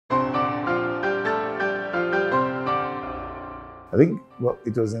I think, well,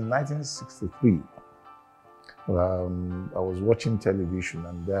 it was in 1963. I was watching television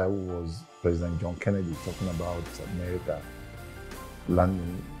and there was President John Kennedy talking about America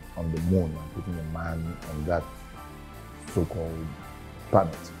landing on the moon and putting a man on that so-called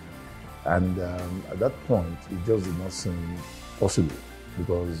planet. And at that point, it just did not seem possible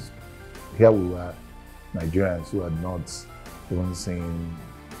because here we were, Nigerians who had not even seen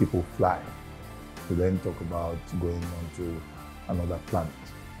people fly, to then talk about going on to another planet.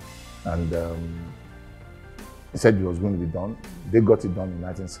 And he said it was going to be done. They got it done in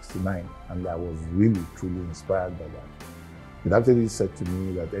 1969, and I was really, truly inspired by that. It actually said to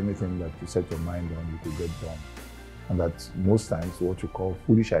me that anything that you set your mind on, you could get done. And that most times what you call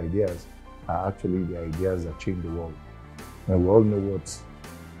foolish ideas are actually the ideas that change the world. And we all know what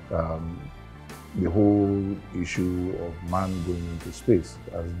the whole issue of man going into space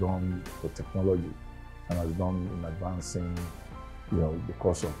has done for technology and has done in advancing, the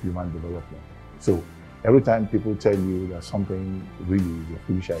course of human development. So every time people tell you that something really is a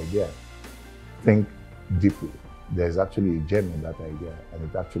foolish idea, think deeply. There's actually a gem in that idea, and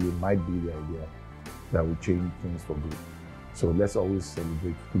it actually might be the idea that will change things for good. So let's always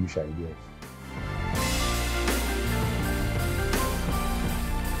celebrate foolish ideas.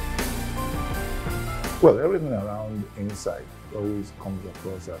 Well, everything around insight always comes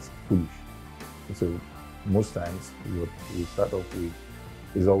across as foolish. So most times what we start off with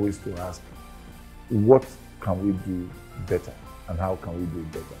is always to ask, what can we do better and how can we do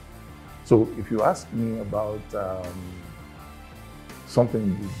it better? So if you ask me about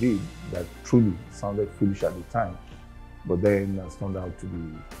something you did that truly sounded foolish at the time, but then has turned out to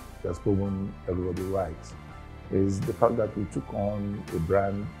be, has proven everybody right, is the fact that we took on a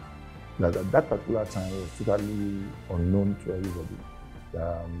brand that at that particular time was totally unknown to everybody,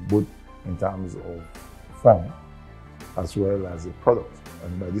 both in terms of form as well as a product.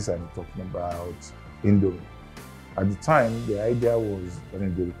 And by this I'm talking about Indomie. At the time, the idea was,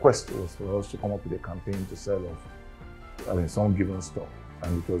 the request was for us to come up with a campaign to sell off some given stock,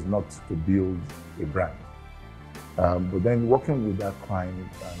 and it was not to build a brand. But then working with that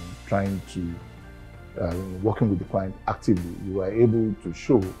client and trying to, working with the client actively, we were able to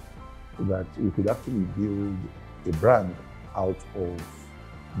show that we could actually build a brand out of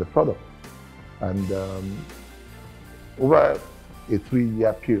the product. And over a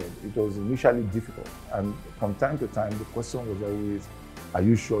 3-year period, it was initially difficult. And from time to time, the question was always, are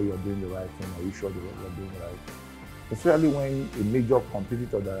you sure you're doing the right thing? Are you sure you're doing the right thing? Especially when a major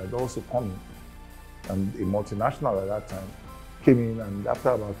competitor that had also come in, and a multinational at that time, came in and after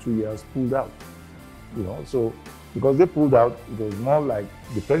about 2 years pulled out. So because they pulled out, it was more like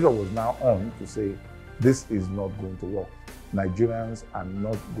the pressure was now on to say, this is not going to work. Nigerians are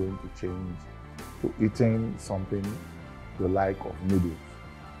not going to change to eating something the like of noodles.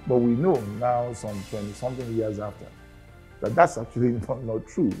 But we know now, some 20-something years after, that that's actually not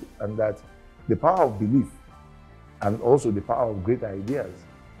true, and that the power of belief and also the power of great ideas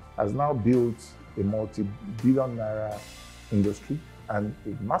has now built a multi-billion naira industry and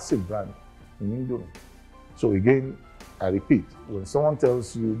a massive brand in Indomie. So again, I repeat, when someone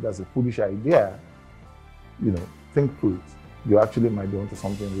tells you that's a foolish idea, think through it. You actually might be onto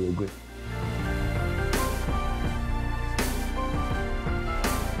something real great.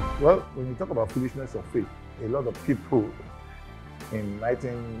 Well, when you talk about foolishness of faith, a lot of people in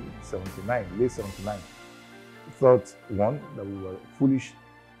 1979, late 79, thought, one, that we were foolish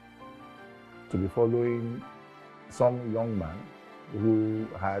to be following some young man who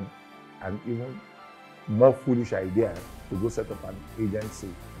had an even more foolish idea to go set up an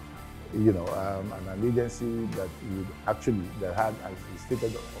agency, and an agency that would actually, that had as a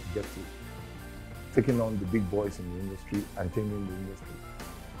stated objective, taking on the big boys in the industry and changing the industry.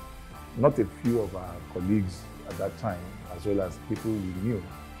 Not a few of our colleagues at that time, as well as people we knew,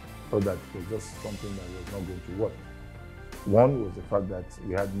 thought that it was just something that was not going to work. One was the fact that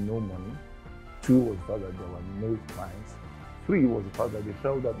we had no money. 2 was the fact that there were no clients. 3 was the fact that they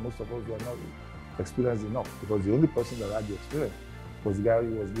felt that most of us were not experienced enough, because the only person that had the experience was the guy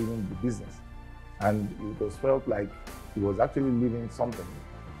who was leading the business. And it was felt like he was actually leaving something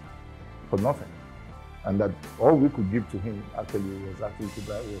for nothing. And that all we could give to him actually was actually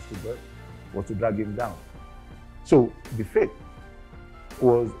to drag him down. So the faith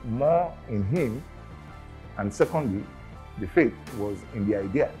was more in him, and secondly, the faith was in the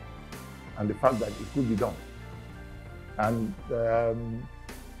idea and the fact that it could be done. And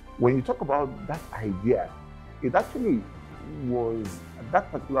when you talk about that idea, it actually was at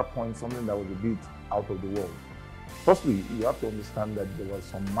that particular point something that was a bit out of the world. Firstly, you have to understand that there was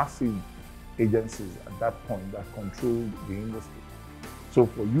some massive agencies at that point that controlled the industry. So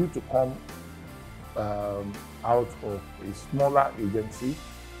for you to come out of a smaller agency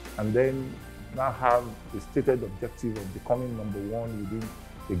and then now have a stated objective of becoming number one within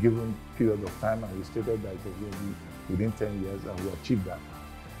a given period of time, and we stated that it was going to be within 10 years, and we achieved that.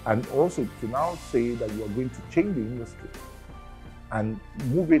 And also to now say that you are going to change the industry and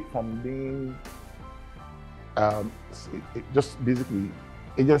move it from being just basically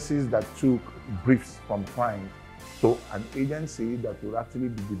agencies that took briefs from clients to an agency that will actually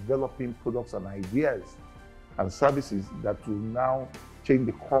be developing products and ideas and services that will now change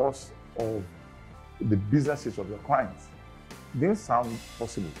the course of the businesses of your clients. It didn't sound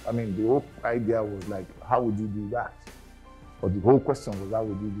possible. I mean, the whole idea was like, how would you do that? Or the whole question was, how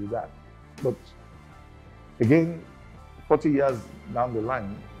would you do that? But again, 40 years down the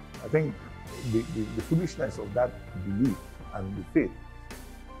line, I think the foolishness of that belief and the faith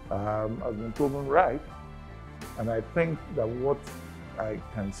has been proven right. And I think that what I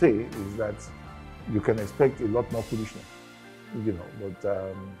can say is that you can expect a lot more foolishness, you know,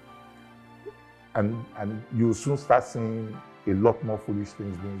 but and you'll soon start seeing a lot more foolish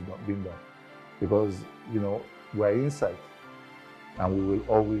things being done, because, you know, we're inside and we will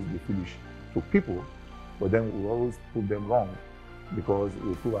always be foolish to people, but then we'll always prove them wrong because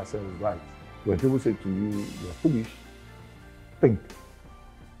we prove ourselves right. When people say to you, you're foolish, think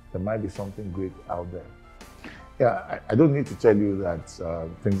there might be something great out there. Yeah, I don't need to tell you that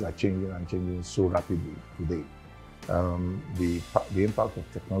things are changing and changing so rapidly today. The impact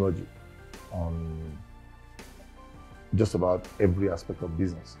of technology on just about every aspect of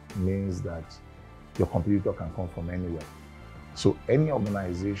business means that your competitor can come from anywhere. So any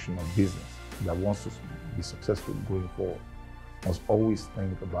organization or business that wants to be successful going forward must always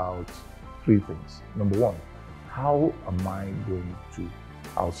think about three things. Number one, how am I going to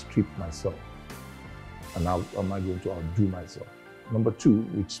outstrip myself? And how am I going to outdo myself? Number two,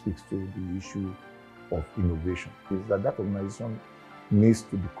 which speaks to the issue of innovation, is that organization needs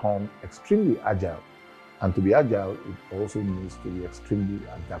to become extremely agile. And to be agile, it also needs to be extremely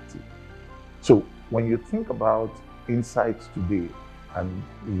adaptive. So when you think about insights today and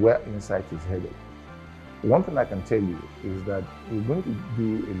where insight is headed, one thing I can tell you is that we're going to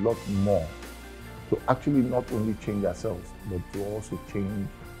do a lot more to actually not only change ourselves, but to also change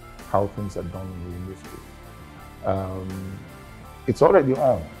how things are done in the industry. It's already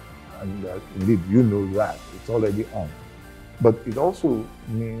on, and indeed you know that, it's already on. But it also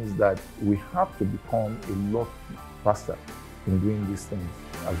means that we have to become a lot faster in doing these things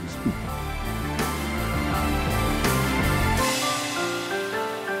as we speak.